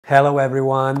Hello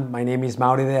everyone, my name is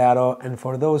Mauri, and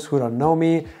for those who don't know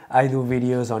me, I do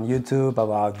videos on YouTube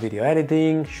about video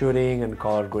editing, shooting and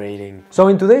color grading. So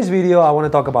in today's video, I want to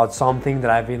talk about something that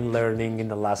I've been learning in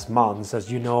the last months. As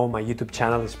you know, my YouTube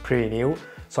channel is pretty new,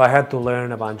 so I had to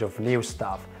learn a bunch of new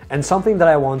stuff. And something that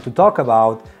I want to talk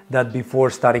about that before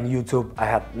starting YouTube, I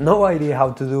had no idea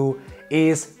how to do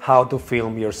is how to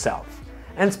film yourself,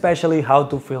 and especially how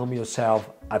to film yourself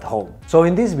at home. So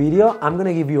in this video, I'm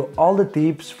gonna give you all the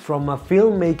tips from a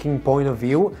filmmaking point of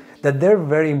view that they're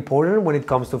very important when it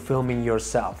comes to filming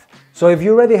yourself. So if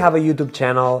you already have a YouTube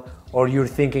channel, or you're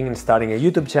thinking in starting a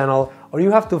YouTube channel, or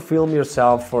you have to film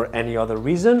yourself for any other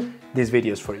reason, this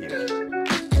video is for you.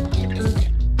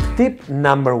 Tip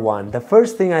number one. The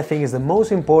first thing I think is the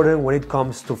most important when it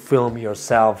comes to film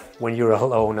yourself when you're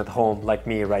alone at home like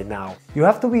me right now. You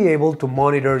have to be able to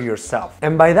monitor yourself.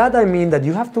 And by that I mean that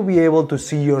you have to be able to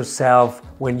see yourself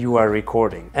when you are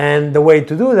recording. And the way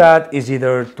to do that is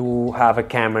either to have a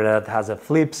camera that has a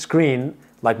flip screen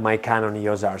like my Canon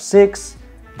EOS R6.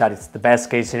 That is the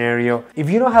best case scenario. If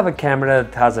you don't have a camera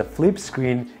that has a flip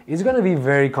screen, it's gonna be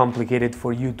very complicated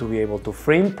for you to be able to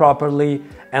frame properly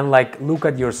and look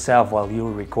at yourself while you're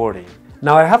recording.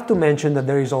 Now I have to mention that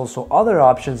there is also other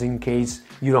options in case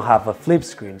you don't have a flip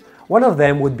screen. One of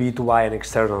them would be to buy an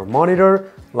external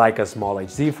monitor, like a small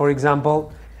HD for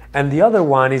example. And the other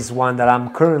one is one that I'm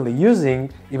currently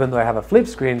using, even though I have a flip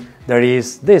screen, there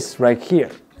is this right here.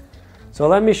 So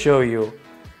let me show you.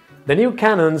 The new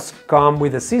Canons come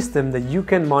with a system that you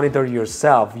can monitor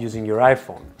yourself using your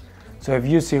iPhone. So if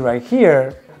you see right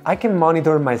here, I can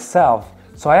monitor myself.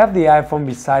 So I have the iPhone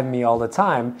beside me all the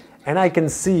time and I can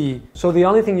see. So the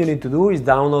only thing you need to do is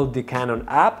download the Canon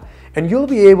app and you'll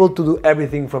be able to do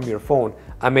everything from your phone.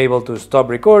 I'm able to stop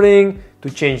recording,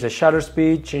 to change the shutter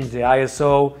speed, change the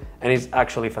ISO, and it's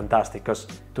actually fantastic because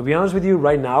to be honest with you,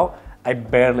 right now, I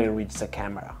barely reach the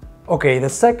camera. Okay, the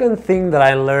second thing that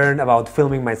I learned about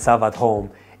filming myself at home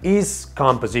is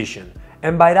composition.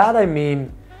 And by that I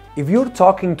mean, if you're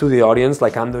talking to the audience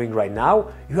like I'm doing right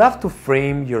now, you have to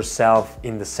frame yourself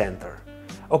in the center.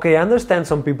 Okay, I understand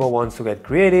some people want to get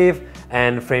creative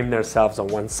and frame themselves on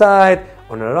one side,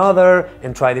 on another,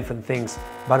 and try different things.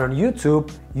 But on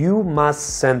YouTube, you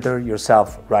must center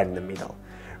yourself right in the middle.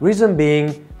 Reason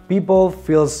being, people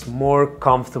feel more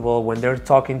comfortable when they're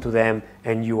talking to them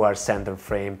and you are center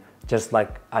frame, just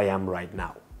like I am right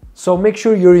now. So make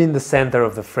sure you're in the center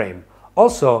of the frame.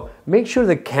 Also, make sure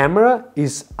the camera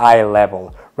is eye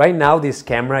level. Right now this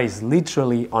camera is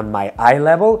literally on my eye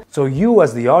level, so you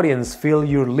as the audience feel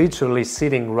you're literally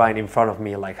sitting right in front of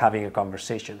me like having a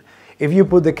conversation. If you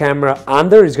put the camera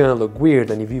under, it's gonna look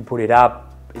weird, and if you put it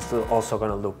up, it's also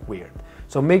gonna look weird.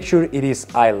 So make sure it is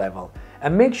eye level.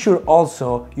 And make sure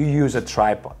also you use a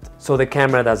tripod, so the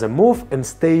camera doesn't move and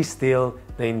stays still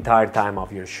the entire time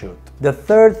of your shoot. The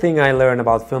third thing I learned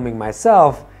about filming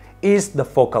myself is the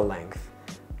focal length.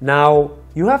 Now,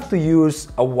 you have to use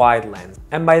a wide lens.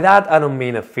 And by that, I don't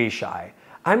mean a fisheye.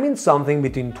 I mean something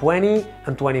between 20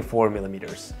 and 24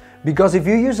 millimeters. Because if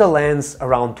you use a lens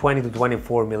around 20 to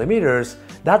 24 millimeters,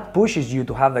 that pushes you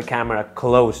to have the camera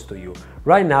close to you.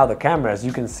 Right now, the camera, as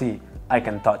you can see, I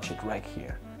can touch it right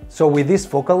here. So with this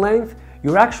focal length,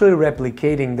 you're actually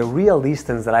replicating the real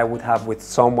distance that I would have with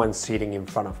someone sitting in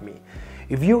front of me.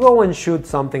 If you go and shoot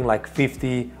something like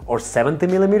 50 or 70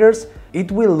 millimeters,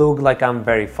 it will look like I'm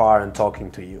very far and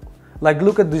talking to you. Like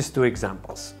look at these two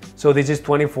examples. So this is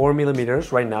 24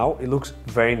 millimeters right now, it looks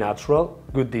very natural,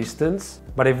 good distance.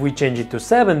 But if we change it to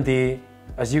 70,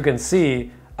 as you can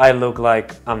see, I look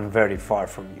like I'm very far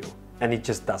from you, and it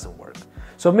just doesn't work.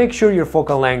 So make sure your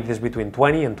focal length is between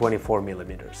 20 and 24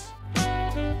 millimeters.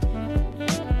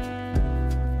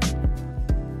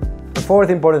 The fourth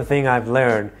important thing I've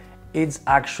learned, it's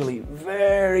actually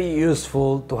very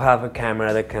useful to have a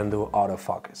camera that can do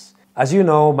autofocus. As you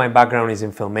know, my background is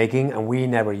in filmmaking and we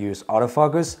never use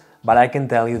autofocus, but I can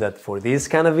tell you that for these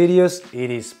kind of videos, it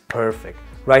is perfect.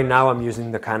 Right now I'm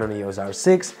using the Canon EOS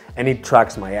R6 and it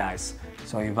tracks my eyes.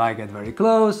 So if I get very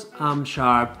close, I'm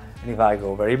sharp. And if I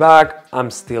go very back,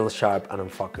 I'm still sharp and I'm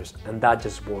focused, and that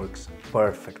just works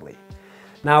perfectly.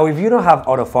 Now, if you don't have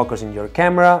autofocus in your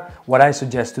camera, what I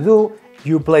suggest to do,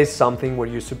 you place something where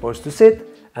you're supposed to sit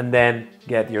and then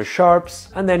get your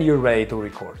sharps and then you're ready to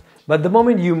record. But the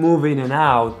moment you move in and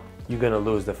out, you're gonna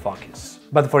lose the focus.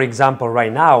 But for example,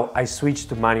 right now, I switched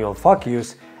to manual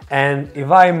focus, and if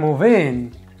I move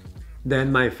in,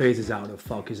 then my face is out of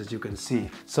focus, as you can see.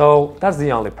 So that's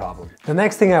the only problem. The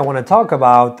next thing I want to talk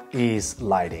about is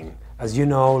lighting. As you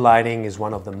know, lighting is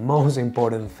one of the most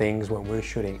important things when we're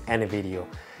shooting any video.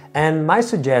 And my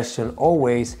suggestion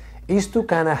always is to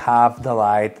kind of have the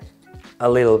light a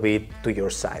little bit to your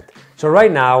side. So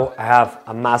right now I have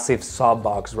a massive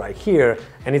softbox right here,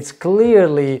 and it's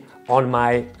clearly on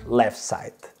my left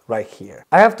side right here.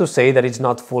 I have to say that it's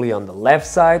not fully on the left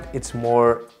side, it's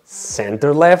more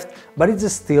center left, but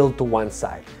it's still to one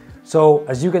side. So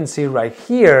as you can see right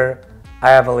here, I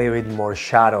have a little bit more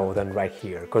shadow than right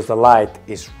here because the light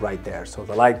is right there. So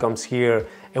the light comes here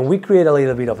and we create a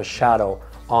little bit of a shadow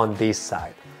on this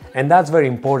side. And that's very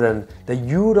important that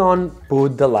you don't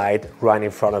put the light right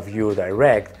in front of you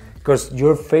direct, because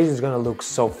your face is gonna look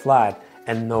so flat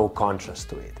and no contrast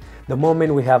to it. The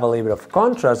moment we have a little bit of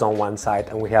contrast on one side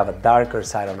and we have a darker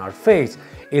side on our face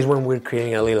is when we're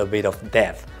creating a little bit of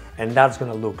depth, and that's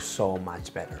gonna look so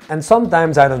much better. And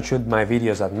sometimes I don't shoot my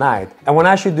videos at night, and when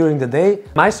I shoot during the day,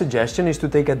 my suggestion is to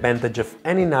take advantage of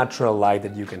any natural light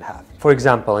that you can have. For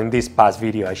example, in this past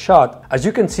video I shot, as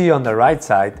you can see on the right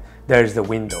side, there's the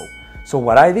window. So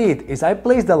what I did is I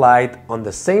placed the light on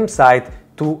the same side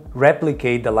to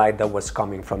replicate the light that was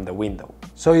coming from the window.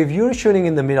 So if you're shooting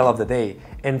in the middle of the day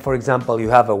and for example you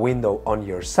have a window on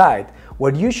your side,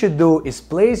 what you should do is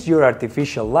place your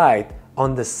artificial light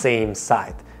on the same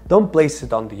side. Don't place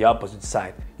it on the opposite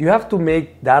side. You have to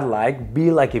make that light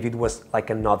be like if it was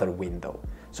like another window.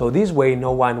 So this way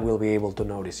no one will be able to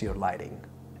notice your lighting.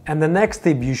 And the next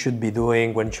tip you should be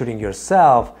doing when shooting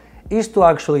yourself is to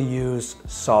actually use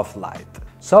soft light.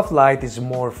 Soft light is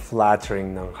more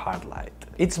flattering than hard light.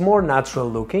 It's more natural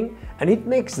looking and it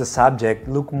makes the subject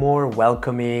look more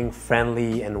welcoming,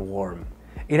 friendly and warm.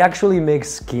 It actually makes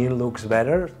skin looks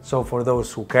better, so for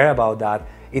those who care about that,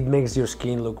 it makes your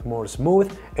skin look more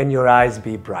smooth and your eyes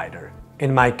be brighter.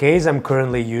 In my case, I'm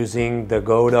currently using the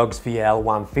Godox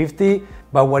VL150,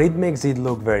 but what it makes it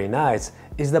look very nice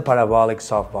is the parabolic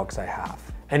softbox I have.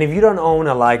 And if you don't own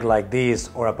a light like this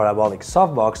or a parabolic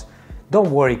softbox,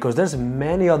 don't worry, because there's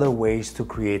many other ways to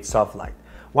create soft light.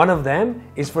 One of them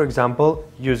is, for example,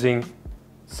 using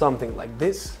something like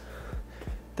this,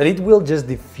 that it will just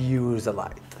diffuse the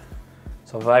light.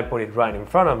 So if I put it right in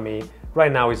front of me,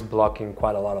 right now it's blocking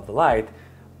quite a lot of the light,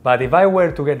 but if I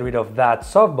were to get rid of that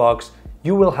softbox,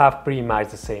 you will have pretty much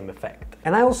the same effect.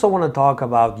 And I also want to talk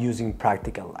about using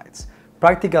practical lights.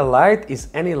 Practical light is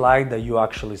any light that you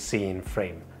actually see in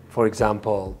frame. For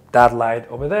example, that light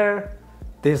over there,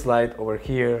 this light over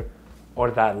here,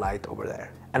 or that light over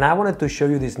there. And I wanted to show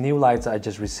you these new lights I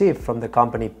just received from the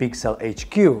company Pixel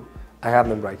HQ. I have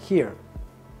them right here.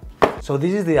 So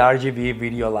this is the RGB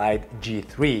Video Light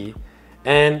G3,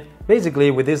 and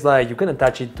basically with this light you can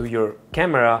attach it to your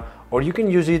camera or you can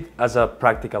use it as a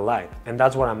practical light, and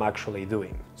that's what I'm actually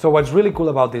doing. So what's really cool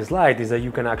about this light is that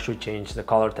you can actually change the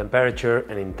color temperature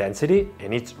and intensity,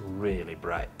 and it's really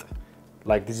bright.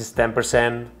 Like this is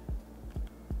 10%,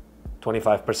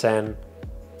 25%,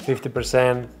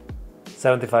 50%,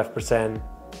 75%,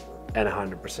 and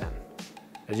 100%.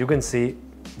 As you can see,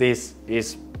 this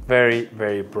is very,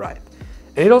 very bright.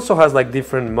 And it also has like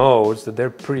different modes that they're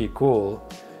pretty cool.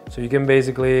 So you can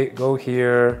basically go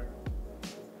here.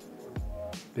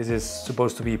 This is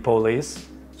supposed to be police,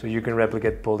 so you can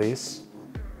replicate police.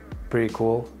 Pretty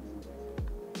cool.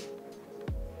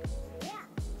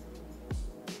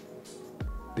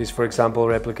 This, for example,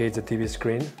 replicates a TV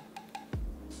screen.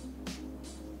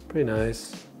 Pretty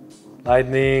nice.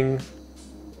 Lightning,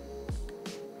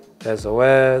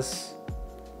 SOS,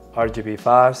 RGB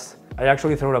fast. I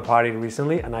actually threw a party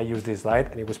recently and I used this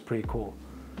light and it was pretty cool.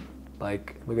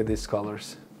 Like, look at these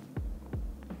colors.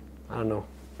 I don't know,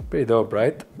 pretty dope,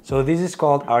 right? So this is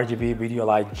called RGB Video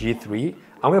Light G3.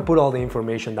 I'm gonna put all the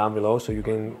information down below so you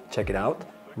can check it out.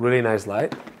 Really nice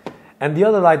light. And the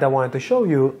other light I wanted to show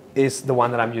you is the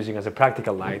one that I'm using as a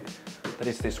practical light. That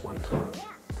is this one.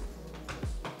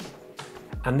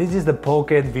 And this is the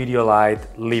Pocket Video Light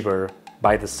LIBER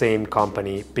by the same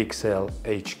company, Pixel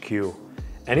HQ.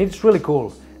 And it's really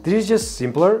cool. This is just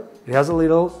simpler. It has a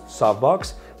little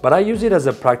softbox, but I use it as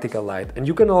a practical light, and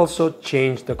you can also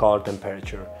change the color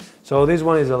temperature. So this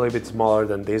one is a little bit smaller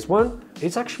than this one.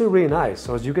 It's actually really nice.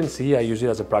 So as you can see, I use it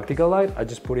as a practical light. I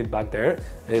just put it back there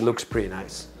and it looks pretty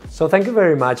nice. So thank you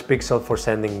very much, Pixel, for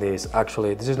sending this.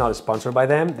 Actually, this is not sponsored by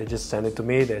them. They just sent it to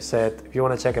me. They said, if you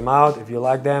want to check them out, if you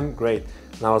like them, great.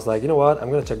 And I was like, you know what? I'm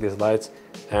going to check these lights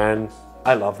and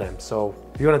I love them. So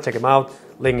if you want to check them out,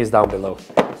 link is down below.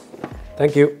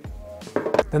 Thank you.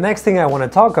 The next thing I want to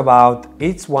talk about,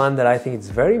 it's one that I think is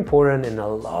very important and a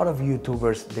lot of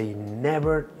YouTubers, they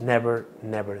never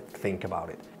think about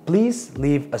it. Please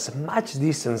leave as much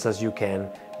distance as you can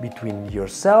between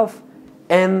yourself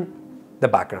and the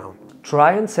background.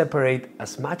 Try and separate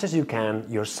as much as you can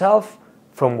yourself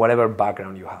from whatever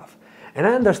background you have. And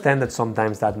I understand that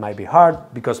sometimes that might be hard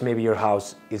because maybe your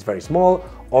house is very small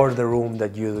or the room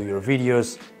that you do your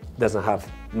videos doesn't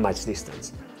have much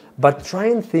distance. But try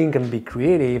and think and be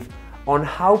creative on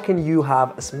how can you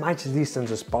have as much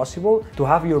distance as possible to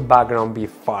have your background be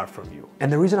far from you.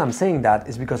 And the reason I'm saying that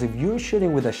is because if you're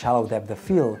shooting with a shallow depth of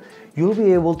field, you'll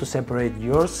be able to separate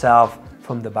yourself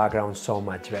from the background so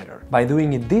much better. By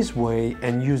doing it this way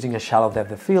and using a shallow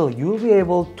depth of field, you'll be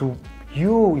able to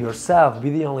you yourself be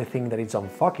the only thing that is on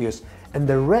focus and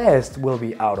the rest will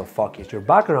be out of focus. Your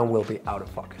background will be out of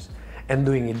focus. And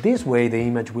doing it this way, the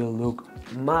image will look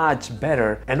much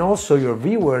better and also your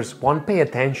viewers won't pay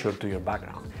attention to your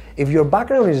background. If your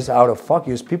background is out of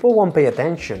focus, people won't pay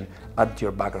attention at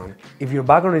your background. If your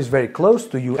background is very close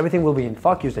to you, everything will be in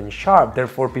focus and sharp,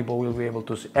 therefore people will be able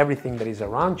to see everything that is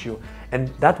around you and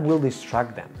that will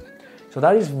distract them. So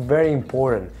that is very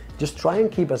important. Just try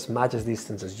and keep as much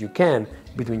distance as you can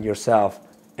between yourself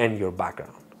and your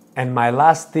background. And my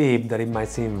last tip, that it might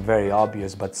seem very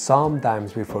obvious, but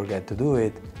sometimes we forget to do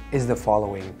it, is the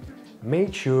following.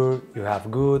 Make sure you have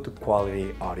good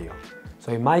quality audio.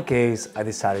 So in my case, I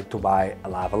decided to buy a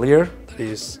lavalier. That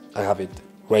is, I have it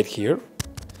right here.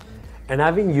 And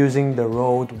I've been using the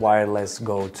Rode Wireless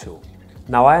Go 2.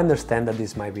 Now I understand that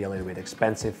this might be a little bit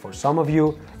expensive for some of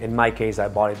you. In my case, I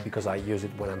bought it because I use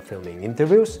it when I'm filming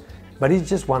interviews, but it's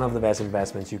just one of the best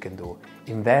investments you can do.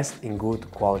 Invest in good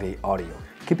quality audio.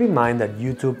 Keep in mind that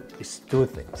YouTube is two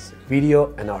things,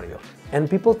 video and audio, and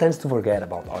people tend to forget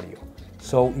about audio.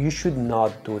 So you should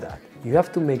not do that. You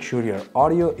have to make sure your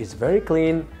audio is very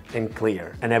clean and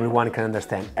clear, and everyone can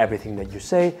understand everything that you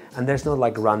say, and there's not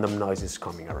like random noises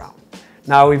coming around.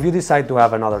 Now, if you decide to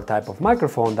have another type of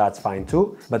microphone, that's fine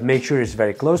too, but make sure it's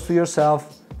very close to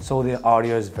yourself so the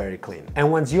audio is very clean.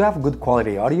 And once you have good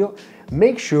quality audio,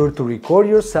 make sure to record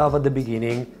yourself at the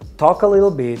beginning, talk a little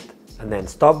bit, and then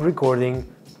stop recording,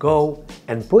 go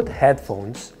and put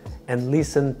headphones and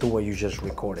listen to what you just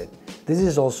recorded. This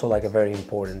is also like a very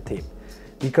important tip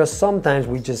because sometimes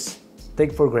we just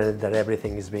take for granted that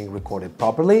everything is being recorded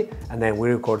properly and then we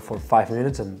record for 5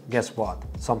 minutes and guess what?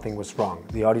 Something was wrong.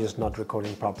 The audio is not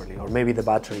recording properly or maybe the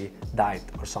battery died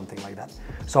or something like that.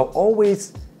 So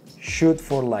always shoot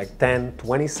for like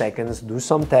 10-20 seconds, do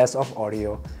some tests of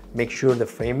audio, make sure the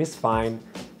frame is fine,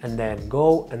 and then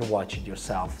go and watch it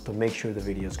yourself to make sure the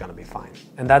video is gonna be fine.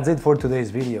 And that's it for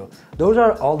today's video. Those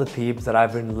are all the tips that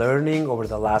I've been learning over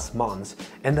the last months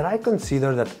and that I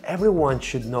consider that everyone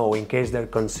should know in case they're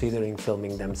considering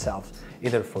filming themselves,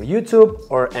 either for YouTube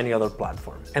or any other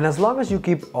platform. And as long as you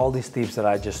keep all these tips that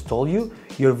I just told you,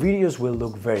 your videos will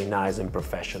look very nice and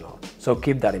professional. So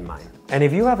keep that in mind. And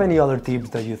if you have any other tips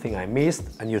that you think I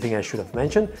missed and you think I should have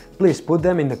mentioned, please put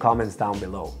them in the comments down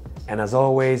below. And as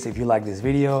always, if you like this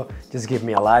video, just give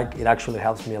me a like. It actually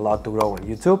helps me a lot to grow on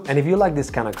YouTube. And if you like this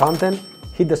kind of content,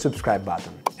 hit the subscribe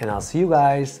button. And I'll see you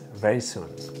guys very soon.